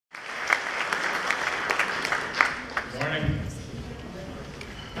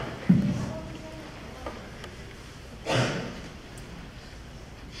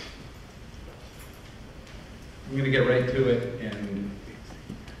I'm going to get right to it and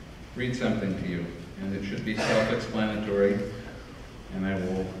read something to you, and it should be self-explanatory, and I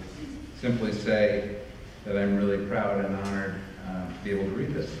will simply say that I'm really proud and honored to be able to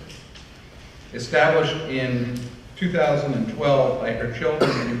read this. Established in 2012 by her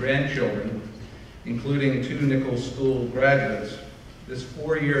children and grandchildren, including 2 Nichols School graduates, this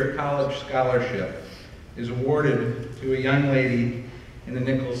 4-year college scholarship is awarded to a young lady in the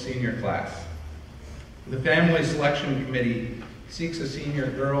Nichols senior class. The Family Selection Committee seeks a senior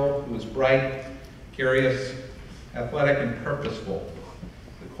girl who is bright, curious, athletic, and purposeful,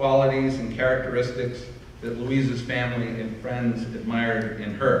 the qualities and characteristics that Louise's family and friends admired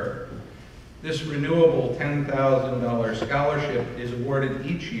in her. This renewable $10,000 scholarship is awarded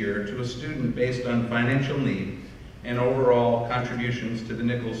each year to a student based on financial need and overall contributions to the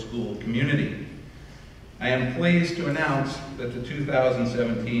Nichols School community. I am pleased to announce that the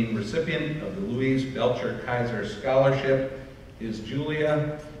 2017 recipient of the Louise Belcher Keiser Scholarship is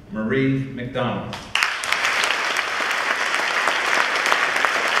Julia Marie McDonald.